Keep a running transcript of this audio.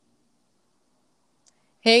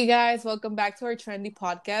Hey guys, welcome back to our trendy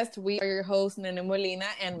podcast. We are your hosts, Nene Molina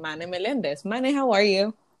and Mane Melendez. Mane, how are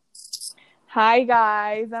you? Hi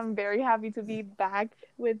guys, I'm very happy to be back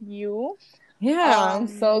with you. Yeah, I'm Um,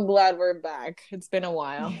 so glad we're back. It's been a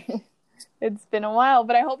while. it's been a while,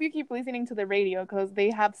 but I hope you keep listening to the radio because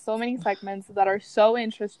they have so many segments that are so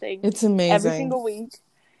interesting It's every amazing. single week.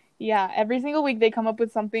 Yeah, every single week they come up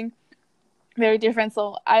with something very different.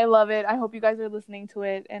 So I love it. I hope you guys are listening to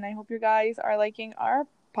it, and I hope you guys are liking our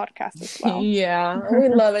podcast as well. Yeah, we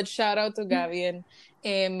love it. Shout out to Gabby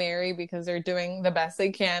and Mary because they're doing the best they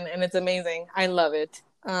can and it's amazing. I love it.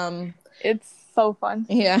 It's so fun.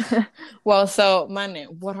 Yeah. Well, so Mane,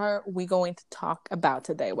 what are we going to talk about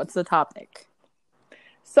today? What's the topic?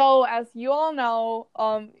 So, as you all know,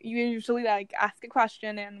 you usually ask a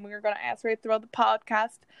question, and we're gonna answer it throughout the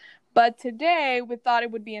podcast. But today, we thought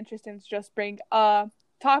it would be interesting to just bring a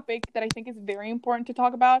topic that I think is very important to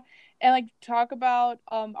talk about, and talk about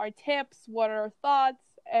our tips, what are our thoughts,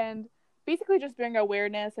 and basically just bring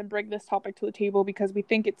awareness and bring this topic to the table because we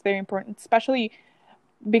think it's very important, especially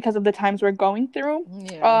because of the times we're going through.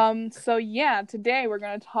 Yeah. So yeah, today we're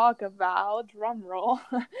gonna talk about drum roll.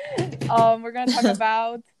 We're gonna talk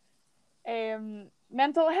about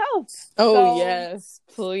mental health. Oh, So yes,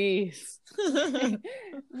 please.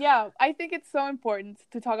 yeah, I think it's so important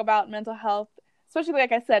to talk about mental health, especially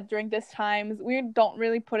like I said during these times. We don't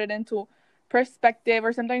really put it into perspective,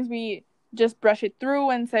 or sometimes we just brush it through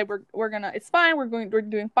and say we're gonna it's fine, we're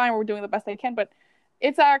doing fine, we're doing the best I can, but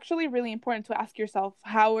it's actually really important to ask yourself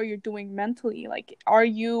how are you doing mentally? Like are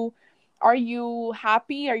you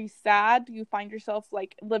happy? Are you sad? Do you find yourself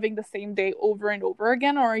like living the same day over and over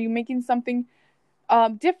again, or are you making something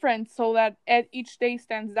different so that each day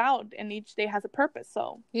stands out and each day has a purpose?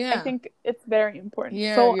 So I Yeah. think it's very important.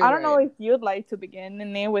 Yeah, So you're I don't know right. if you'd like to begin,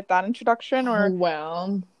 Nene, with that introduction Oh, or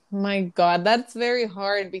well, my God, that's very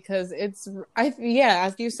hard because yeah,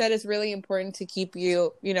 as you said, it's really important to keep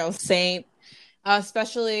sane,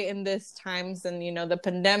 especially in this times and, the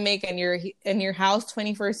pandemic and you're in your house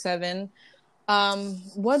 24/7.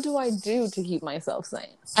 What do I do to keep myself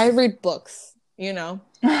sane? I read books, you know.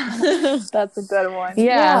 that's a good one.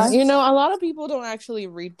 Yeah, Yeah. a lot of people don't actually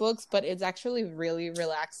read books, but it's actually really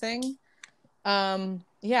relaxing.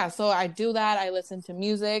 Yeah, so I do that. I listen to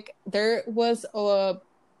music. There was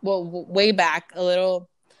way back a little,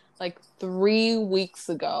 like 3 weeks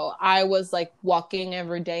ago, I was like walking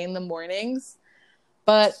every day in the mornings,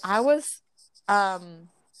 but I was um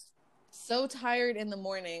so tired in the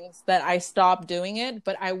mornings that I stopped doing it,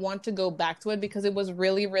 but I want to go back to it because it was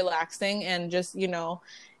really relaxing and just,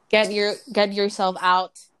 get yourself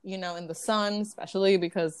out, in the sun, especially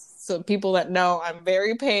because so people that know I'm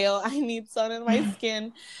very pale, I need sun in my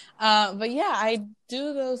skin. But yeah, I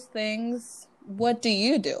do those things. What do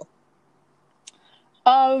you do?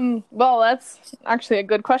 Well, that's actually a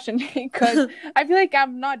good question because I feel like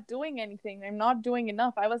I'm not doing anything. I'm not doing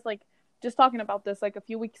enough. I was like just talking about this like a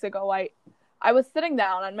few weeks ago. I was sitting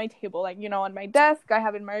down at my table, like, on my desk I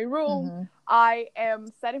have in my room. Mm-hmm. I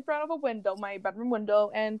am sat in front of a window, my bedroom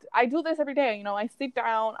window, and I do this every day. I sit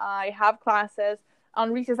down, I have classes.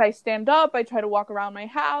 On recess, I stand up, I try to walk around my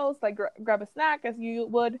house, like grab a snack as you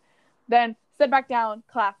would, then sit back down,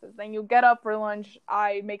 classes. Then you get up for lunch.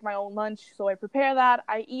 I make my own lunch, so I prepare that.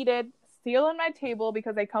 I eat it, still on my table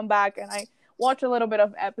because I come back and I watch a little bit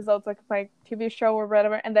of episodes, like my TV show or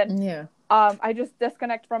whatever, and then Yeah. I just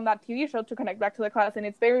disconnect from that TV show to connect back to the class, and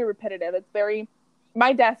it's very repetitive. It's very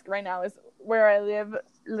my desk right now is where I live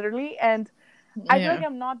literally, and I feel like Yeah.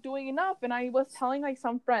 I'm not doing enough. And I was telling like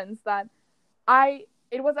some friends that I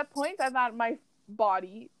it was a point that my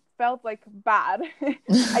body felt like bad.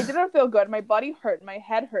 I didn't feel good. My body hurt. My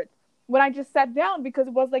head hurt when I just sat down because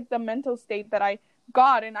it was like the mental state that I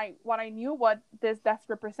got, and I knew what this desk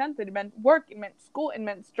represented. It meant work. It meant school. It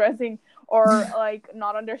meant stressing or like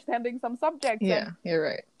not understanding some subjects. And Yeah, you're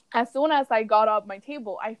right. as soon as I got off my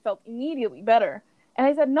table, I felt immediately better. And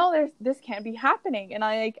I said, no, this can't be happening. And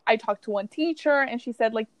I talked to one teacher, and she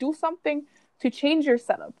said, like, do something to change your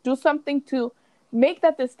setup. Do something to make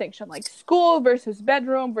that distinction, like school versus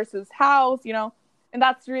bedroom versus house. And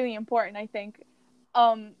that's really important, I think.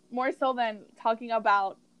 More so than talking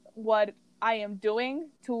about what I am doing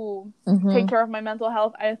to take Mm-hmm. care of my mental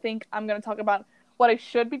health, I think I'm gonna talk about what I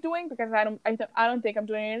should be doing because I don't think I'm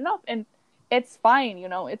doing it enough. And it's fine.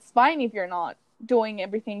 It's fine if you're not doing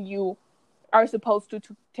everything you are supposed to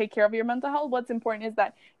take care of your mental health. What's important is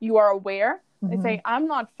that you are aware. They Mm-hmm. say, I'm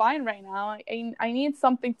not fine right now. I need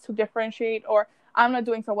something to differentiate, or I'm not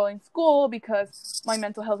doing so well in school because my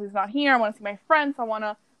mental health is not here. I want to see my friends. I want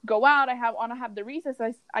to go out. Want to have the recess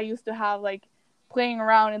I used to have, like playing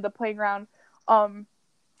around in the playground. Um,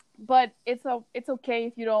 but it's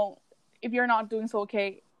okay if you're not doing so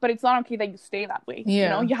okay, but it's not okay that you stay that way.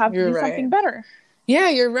 Yeah, You have to you're do right. something better. Yeah,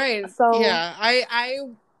 you're right. So Yeah, I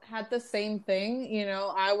had the same thing.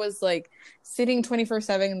 I was like sitting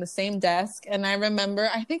 24/7 in the same desk, and I remember,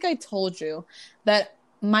 I think I told you that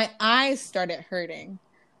my eyes started hurting.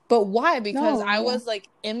 But why? Because no, I yeah. was like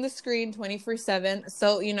in the screen 24/7.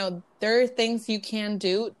 So, there are things you can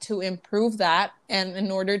do to improve that, and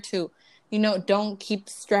in order to, don't keep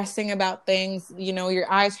stressing about things,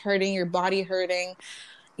 your eyes hurting, your body hurting.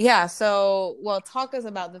 Yeah, so, well, talk us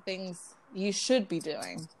about the things you should be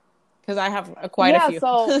doing, because I have quite a Yeah, few.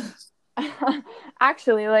 so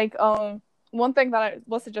actually, like, one thing that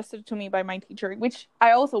was suggested to me by my teacher, which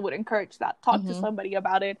I also would encourage, that talk to Hmm. somebody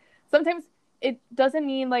about it. Sometimes it doesn't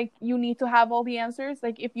mean like you need to have all the answers.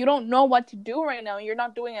 Like, if you don't know what to do right now, you're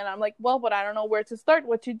not doing it. I'm like, well, but I don't know where to start,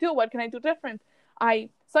 what to do, what can I do different. I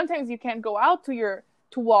Sometimes you can't go out to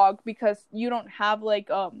walk because you don't have like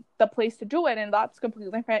the place to do it, and that's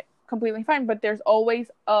completely fine. But there's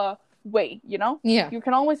always a way. Yeah. You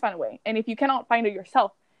can always find a way. And if you cannot find it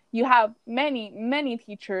yourself, you have many, many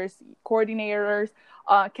teachers, coordinators,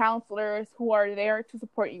 counselors who are there to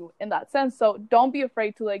support you in that sense. So don't be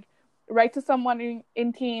afraid to like write to someone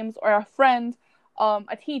in Teams, or a friend,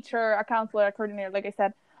 a teacher, a counselor, a coordinator, like I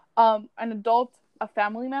said, an adult, a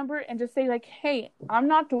family member, and just say like, hey, I'm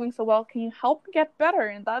not doing so well. Can you help me get better?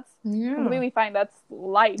 And that's Yeah. completely fine. That's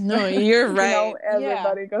life. No, you're right. Yeah.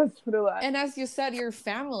 Everybody goes through that. And as you said, your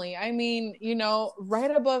family. I mean,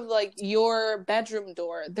 right above like your bedroom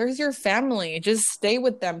door, there's your family. Just stay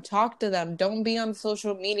with them, talk to them. Don't be on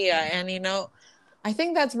social media. And, I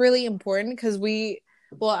think that's really important, because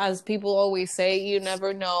well, as people always say, you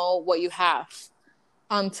never know what you have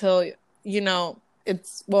until,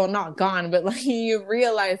 it's, well, not gone, but like you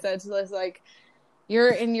realize that it's just like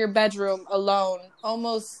you're in your bedroom alone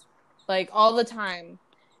almost like all the time.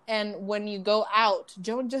 And when you go out,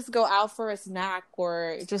 don't just go out for a snack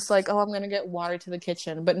or just like, oh, I'm going to get water to the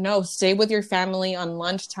kitchen. But no, stay with your family on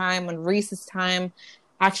lunchtime, on recess time.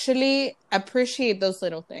 Actually appreciate those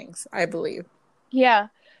little things, I believe. Yeah,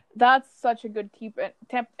 that's such a good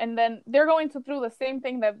tip. And then they're going through the same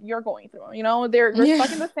thing that you're going through. You're Yeah.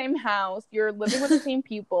 stuck in the same house. You're living with the same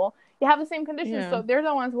people. You have the same conditions. Yeah. So they're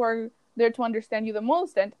the ones who are there to understand you the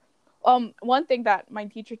most. And one thing that my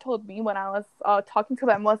teacher told me when I was talking to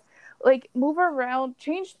them was like, move around,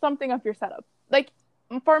 change something of your setup. Like,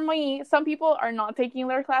 for me, some people are not taking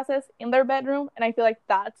their classes in their bedroom, and I feel like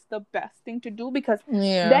that's the best thing to do, because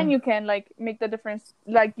Yeah. then you can like make the difference.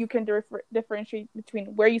 Like, you can differentiate between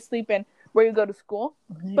where you sleep and where you go to school.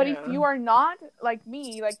 But if Yeah. you are not like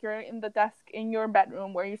me, like you're in the desk in your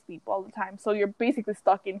bedroom where you sleep all the time, so you're basically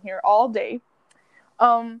stuck in here all day.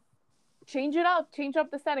 Um, Change it up, change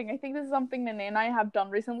up the setting. I think this is something Nene and I have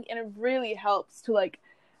done recently, and it really helps to like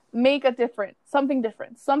make something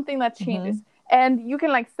different, something that changes. Mm-hmm. And you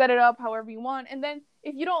can like set it up however you want, and then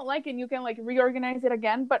if you don't like it, you can like reorganize it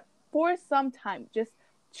again. But for some time, just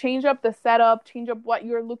change up the setup, change up what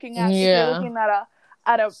you're looking at. If you're Yeah. looking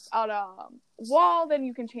at a wall, then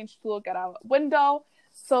you can change to look at a window.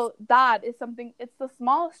 So that is something, it's the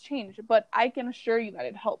smallest change, but I can assure you that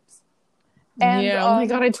it helps. And Yeah, oh my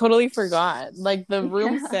God, I totally forgot. Like the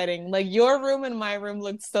room yeah. setting, like your room and my room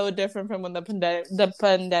looked so different from when the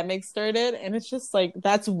pandemic started, and it's just like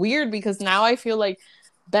that's weird, because now I feel like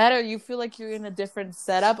better. You feel like you're in a different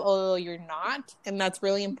setup, although you're not, and that's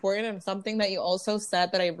really important. And something that you also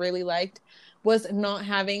said that I really liked was not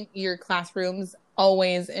having your classrooms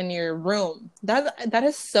always in your room. That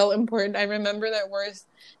is so important. I remember there was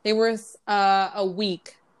a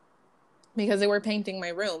week, because they were painting my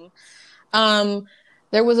room. um,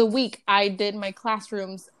 there was a week I did my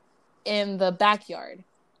classrooms in the backyard.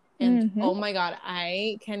 And Mm-hmm. oh my God,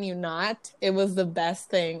 I can you not? It was the best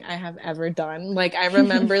thing I have ever done. Like, I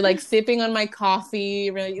remember like sipping on my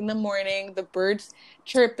coffee really in the morning, the birds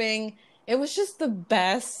chirping. It was just the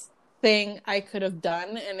best thing I could have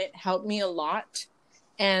done, and it helped me a lot.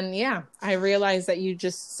 And yeah, I realized that you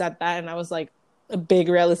just said that, and I was like, a big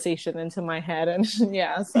realization into my head. And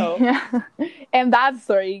yeah, so Yeah. And that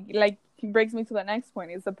story like brings me to the next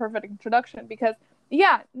point. It's the perfect introduction, because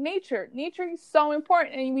yeah, nature is so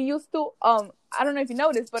important. And we used to I don't know if you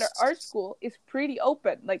noticed, but our school is pretty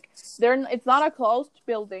open. Like, it's not a closed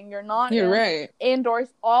building. You're not right. indoors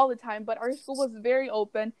all the time, but our school was very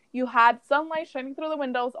open. You had sunlight shining through the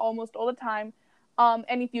windows almost all the time.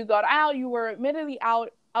 And if you got out, you were immediately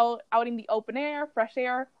out in the open air, fresh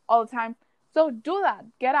air all the time. So do that.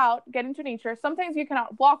 Get out, get into nature. Sometimes you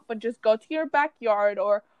cannot walk, but just go to your backyard,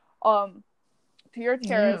 or to your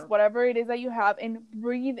terrace, Yeah. whatever it is that you have, and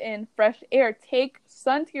breathe in fresh air. Take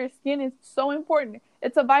sun to your skin. It's so important.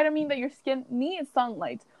 It's a vitamin that your skin needs,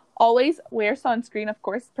 sunlight. Always wear sunscreen, of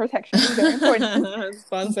course. Protection is very important.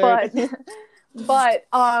 Sponsored. but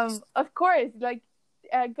of course, like,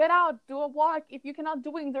 get out, do a walk. If you cannot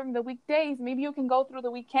do it during the weekdays, maybe you can go through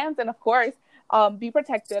the weekends. And of course, be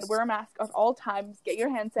protected. Wear a mask at all times. Get your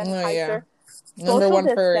hand sanitizer. Number Social one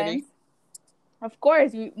distance. priority. Of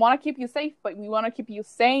course, we want to keep you safe, but we want to keep you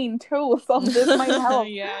sane too. So this might help.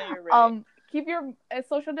 Yeah, you're right. Keep your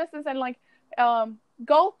social distance, and like,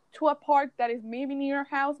 go to a park that is maybe near your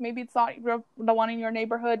house. Maybe it's not the one in your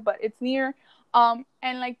neighborhood, but it's near. And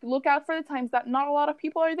like, look out for the times that not a lot of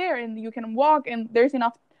people are there, and you can walk, and there's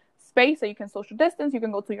enough space that you can social distance. You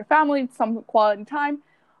can go to your family, some quality time.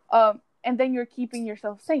 And then you're keeping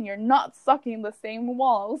yourself sane. You're not sucking the same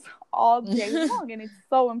walls all day long, and it's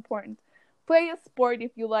so important. Play a sport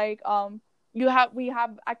if you like. We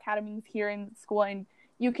have academies here in school, and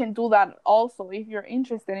you can do that also if you're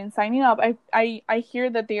interested in signing up. I hear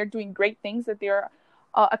that they are doing great things, that they're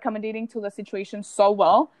accommodating to the situation so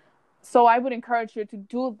well. So I would encourage you to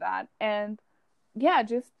do that, and yeah,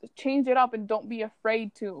 just change it up, and don't be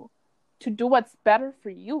afraid to do what's better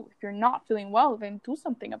for you. If you're not feeling well, then do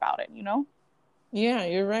something about it, you know? Yeah,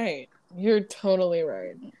 you're right. You're totally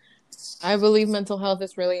right. I believe mental health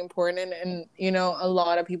is really important, and a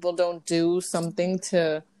lot of people don't do something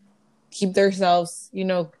to keep themselves,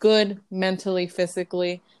 good mentally,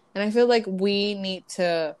 physically. And I feel like we need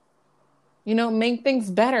to, make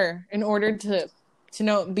things better in order to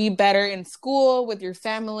be better in school, with your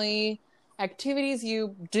family, activities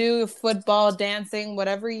you do, football, dancing,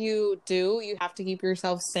 whatever you do, you have to keep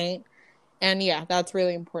yourself sane. And yeah, that's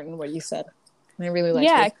really important what you said. I really like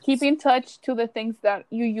it. Keep in touch to the things that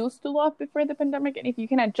you used to love before the pandemic, and if you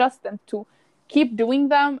can adjust them to keep doing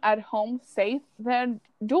them at home safe, then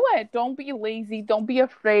do it. Don't be lazy. Don't be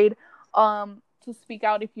afraid to speak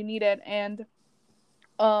out if you need it. And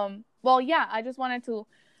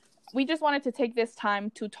we just wanted to take this time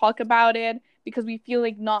to talk about it, because we feel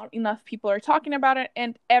like not enough people are talking about it,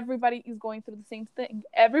 and everybody is going through the same thing.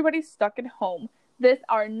 Everybody's stuck at home. These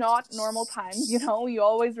are not normal times, you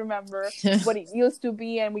always remember what it used to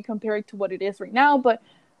be, and we compare it to what it is right now. But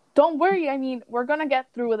don't worry. I mean, we're going to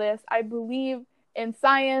get through this. I believe in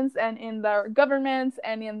science and in the governments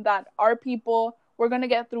and in that our people, we're going to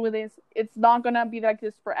get through this. It's not going to be like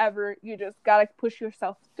this forever. You just got to push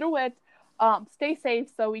yourself through it. Stay safe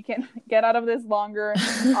so we can get out of this longer.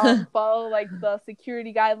 Follow like the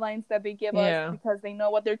security guidelines that they give us, because they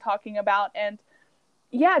know what they're talking about. And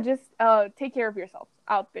yeah, just take care of yourself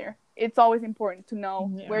out there. It's always important to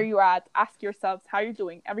know where you're at. Ask yourselves how you're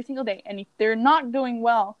doing every single day. And if they're not doing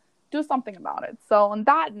well, do something about it. So on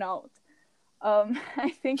that note,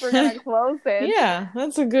 I think we're going to close it. Yeah,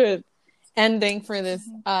 that's a good ending for this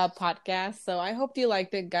podcast. So I hope you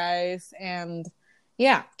liked it, guys. And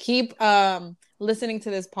yeah, keep listening to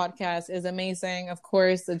this podcast. Is amazing. Of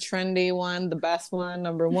course, the trendy one, the best one,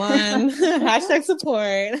 number one. Hashtag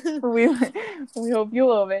support. We hope you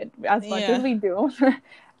love it as much as we do.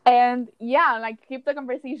 And yeah, like, keep the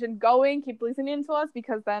conversation going. Keep listening to us,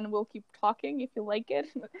 because then we'll keep talking if you like it.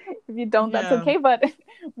 If you don't, that's okay. But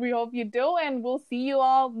we hope you do. And we'll see you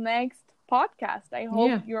all next podcast. I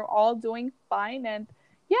hope you're all doing fine. And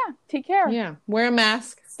yeah, take care. Yeah, wear a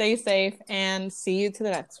mask, stay safe, and see you to the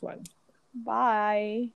next one. Bye.